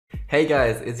Hey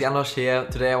guys, it's Janosch here.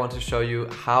 Today I want to show you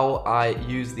how I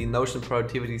use the Notion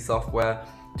productivity software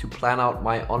to plan out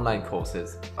my online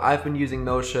courses. I've been using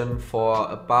Notion for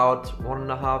about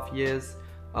 1.5 years,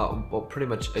 or pretty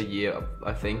much a year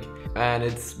I think, and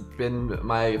it's been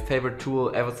my favorite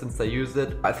tool ever since I used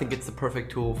it. I think it's the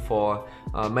perfect tool for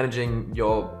managing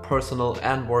your personal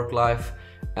and work life.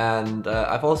 And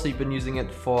I've also been using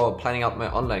it for planning out my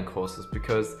online courses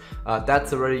because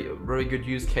that's a very good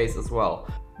use case as well.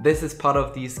 This is part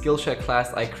of the Skillshare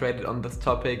class I created on this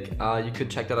topic. You can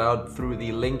check that out through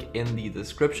the link in the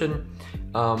description.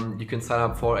 You can sign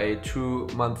up for a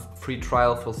 2-month free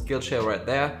trial for Skillshare right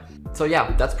there. So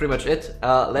yeah, that's pretty much it.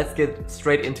 Let's get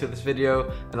straight into this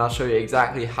video and I'll show you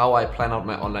exactly how I plan out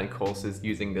my online courses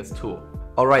using this tool.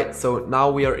 Alright, so now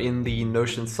we are in the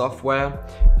Notion software,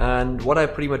 and what I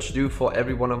pretty much do for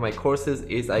every one of my courses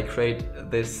is I create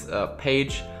this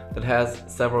page that has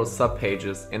several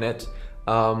sub-pages in it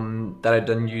that I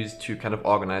then use to kind of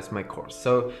organize my course.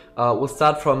 So we'll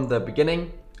start from the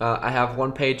beginning. I have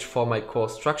one page for my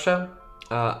course structure.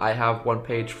 I have one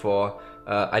page for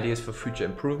ideas for future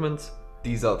improvements.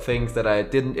 These are things that I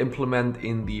didn't implement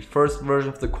in the first version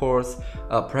of the course.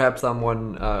 Perhaps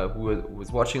someone who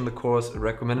was watching the course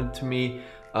recommended to me.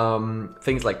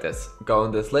 Things like this go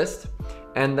on this list.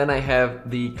 And then I have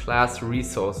the class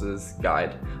resources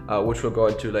guide, which we'll go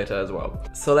into later as well.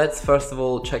 So let's first of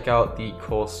all check out the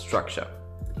course structure.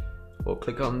 We'll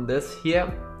click on this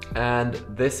here, and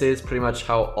this is pretty much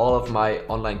how all of my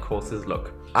online courses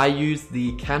look. I use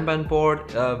the Kanban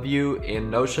board view in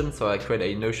Notion, so I create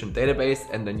a Notion database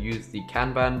and then use the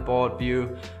Kanban board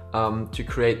view to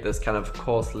create this kind of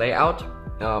course layout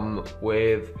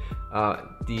with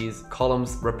these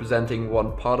columns representing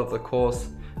one part of the course.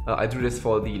 I do this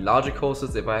for the larger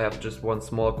courses. If I have just one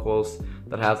small course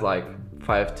that has like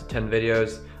 5 to 10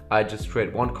 videos, I just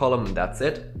create one column and that's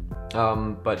it.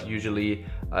 But usually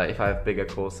if I have bigger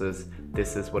courses,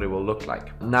 this is what it will look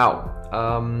like.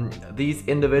 Now, these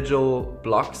individual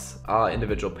blocks are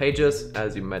individual pages,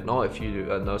 as you might know if you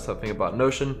know something about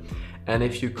Notion. And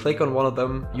if you click on one of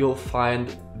them, you'll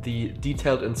find the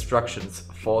detailed instructions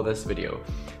for this video.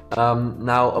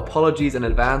 Now, apologies in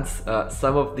advance.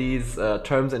 Some of these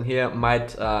terms in here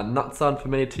might not sound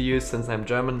familiar to you since I'm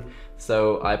German.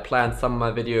 So I planned some of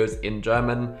my videos in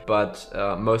German, but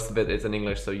most of it is in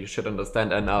English, so you should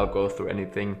understand, and I'll go through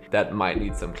anything that might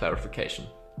need some clarification.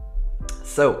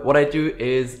 So what I do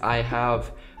is I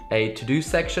have a to-do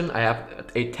section. I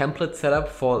have a template set up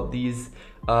for these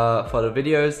for the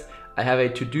videos. I have a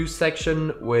to-do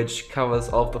section which covers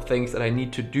all of the things that I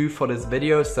need to do for this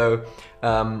video. So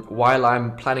while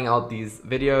I'm planning out these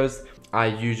videos, I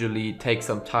usually take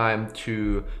some time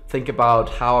to think about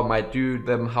how I might do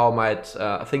them, how I might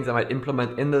things I might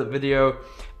implement in the video,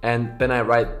 and then I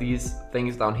write these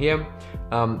things down here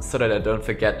so that I don't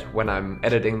forget when I'm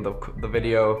editing the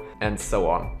video and so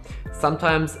on.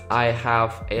 Sometimes I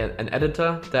have an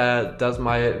editor that does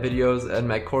my videos and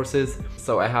my courses.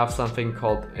 So I have something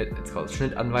called, it's called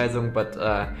Schnittanweisung, but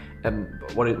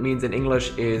what it means in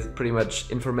English is pretty much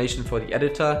information for the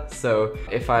editor. So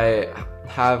if I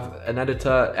have an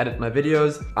editor edit my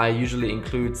videos, I usually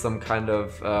include some kind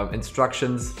of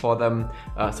instructions for them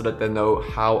so that they know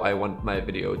how I want my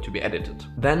video to be edited.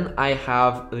 Then I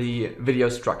have the video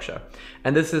structure,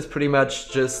 and this is pretty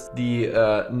much just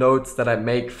the notes that I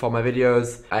make for my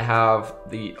videos. I have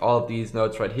all of these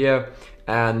notes right here.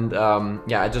 And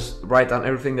yeah, I just write down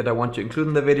everything that I want to include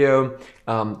in the video,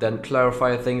 then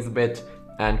clarify things a bit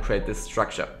and create this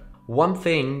structure. One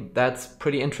thing that's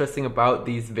pretty interesting about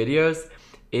these videos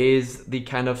is the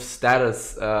kind of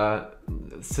status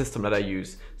system that I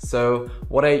use. So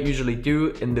what I usually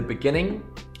do in the beginning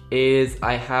is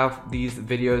I have these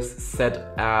videos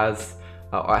set as,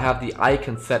 I have the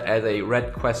icon set as a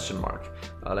red question mark.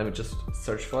 Let me just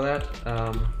search for that.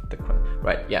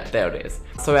 Right, yeah, there it is.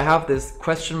 So I have this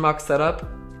question mark set up,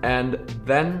 and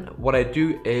then what I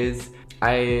do is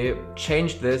I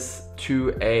change this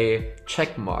to a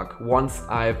check mark once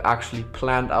I've actually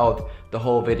planned out the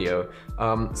whole video.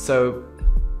 So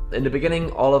in the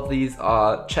beginning, all of these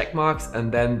are check marks,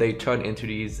 and then they turn into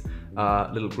these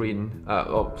little green,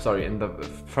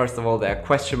 first of all they're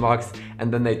question marks,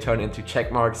 and then they turn into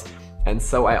check marks. And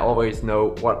so I always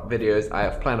know what videos I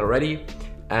have planned already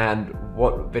and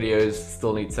what videos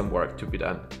still need some work to be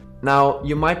done. Now,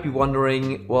 you might be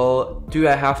wondering, well, do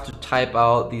I have to type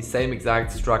out the same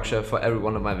exact structure for every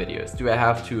one of my videos? Do I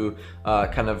have to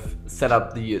kind of set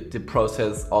up the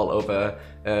process all over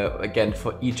again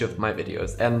for each of my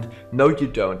videos? And no, you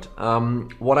don't.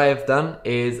 What I have done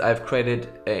is I've created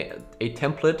a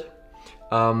template.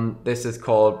 This is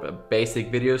called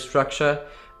basic video structure.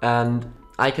 and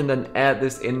I can then add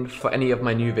this in for any of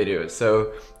my new videos.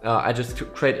 So I just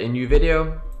create a new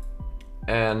video,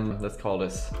 and let's call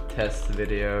this test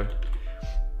video.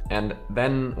 And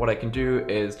then what I can do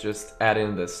is just add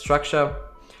in the structure.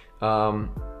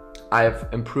 I've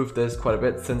improved this quite a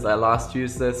bit since I last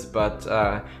used this, but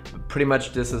pretty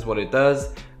much this is what it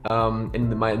does.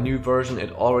 In my new version,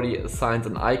 it already assigns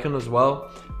an icon as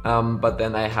well, but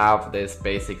then I have this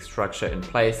basic structure in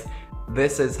place.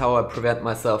 This is how I prevent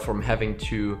myself from having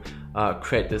to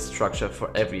create this structure for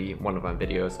every one of my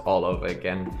videos all over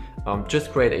again.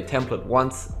 Just create a template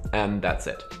once and that's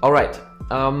it. All right.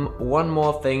 One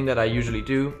more thing that I usually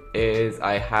do is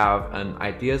I have an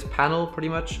ideas panel pretty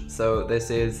much. So this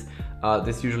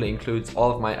usually includes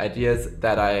all of my ideas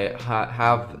that I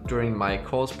have during my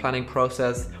course planning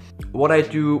process. What I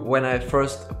do when I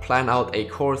first plan out a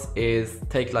course is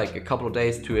take like a couple of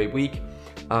days to a week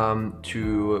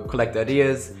to collect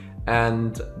ideas,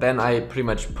 and then I pretty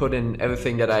much put in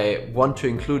everything that I want to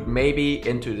include maybe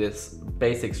into this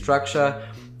basic structure,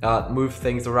 move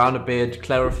things around a bit,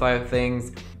 clarify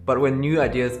things. But when new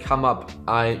ideas come up,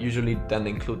 I usually then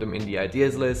include them in the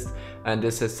ideas list, and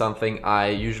this is something I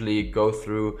usually go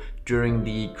through during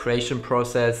the creation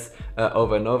process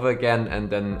over and over again, and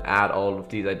then add all of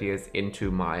these ideas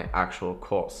into my actual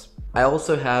course. I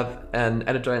also have an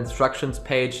editor instructions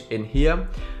page in here.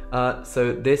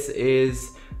 So this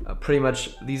is pretty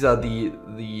much, these are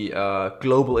the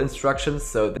global instructions.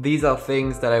 So these are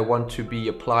things that I want to be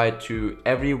applied to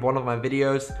every one of my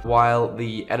videos, while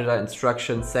the editor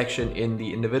instructions section in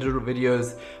the individual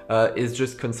videos is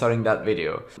just concerning that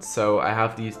video. So I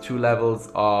have these two levels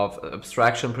of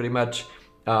abstraction pretty much.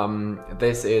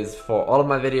 This is for all of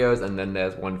my videos, and then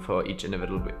there's one for each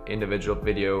individual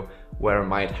video where I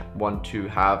might want to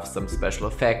have some special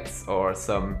effects or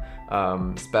some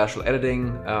special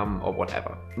editing or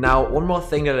whatever. Now, one more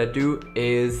thing that I do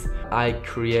is I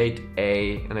create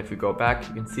and if we go back,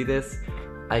 you can see this,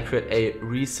 I create a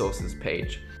resources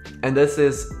page. And this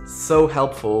is so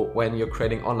helpful when you're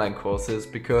creating online courses,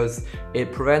 because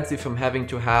it prevents you from having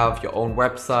to have your own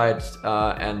website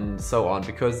and so on.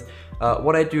 Because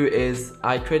what I do is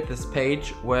I create this page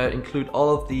where I include all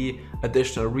of the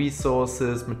additional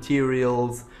resources,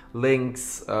 materials,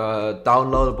 links,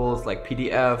 downloadables like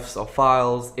PDFs or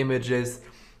files, images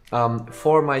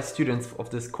for my students of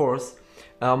this course.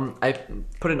 I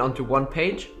put it onto one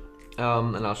page,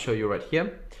 and I'll show you right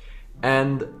here.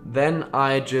 And then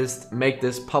I just make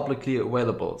this publicly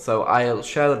available. So I'll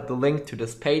share the link to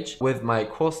this page with my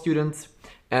course students,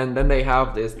 and then they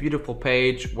have this beautiful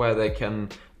page where they can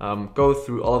go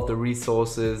through all of the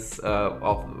resources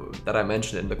that I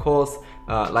mentioned in the course.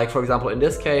 Like for example, in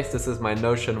this case, this is my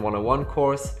Notion 101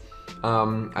 course.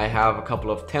 I have a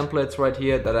couple of templates right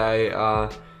here that I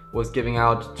was giving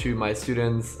out to my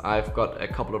students. I've got a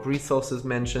couple of resources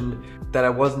mentioned that I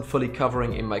wasn't fully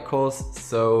covering in my course,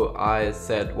 so I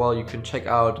said, well, you can check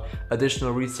out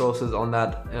additional resources on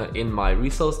that in my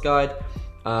resource guide,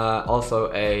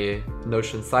 also a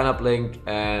Notion sign up link,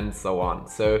 and so on.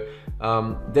 So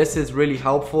this is really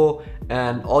helpful,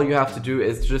 and all you have to do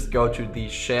is just go to the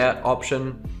share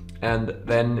option, and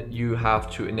then you have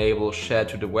to enable share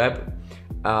to the web.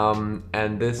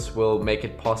 And this will make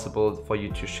it possible for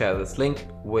you to share this link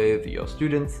with your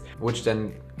students, which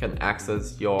then can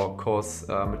access your course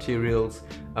materials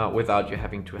without you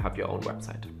having to have your own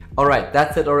website. Alright,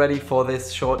 that's it already for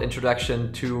this short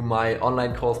introduction to my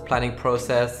online course planning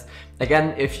process.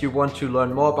 Again, if you want to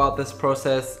learn more about this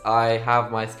process, I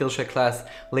have my Skillshare class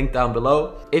linked down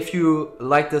below. If you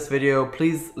like this video,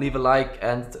 please leave a like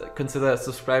and consider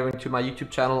subscribing to my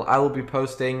YouTube channel. I will be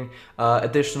posting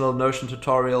additional Notion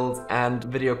tutorials and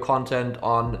video content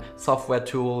on software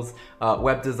tools,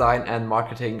 web design and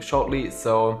marketing shortly.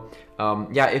 So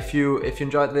yeah, if you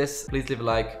enjoyed this, please leave a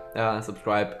like,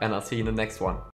 subscribe, and I'll see you in the next one.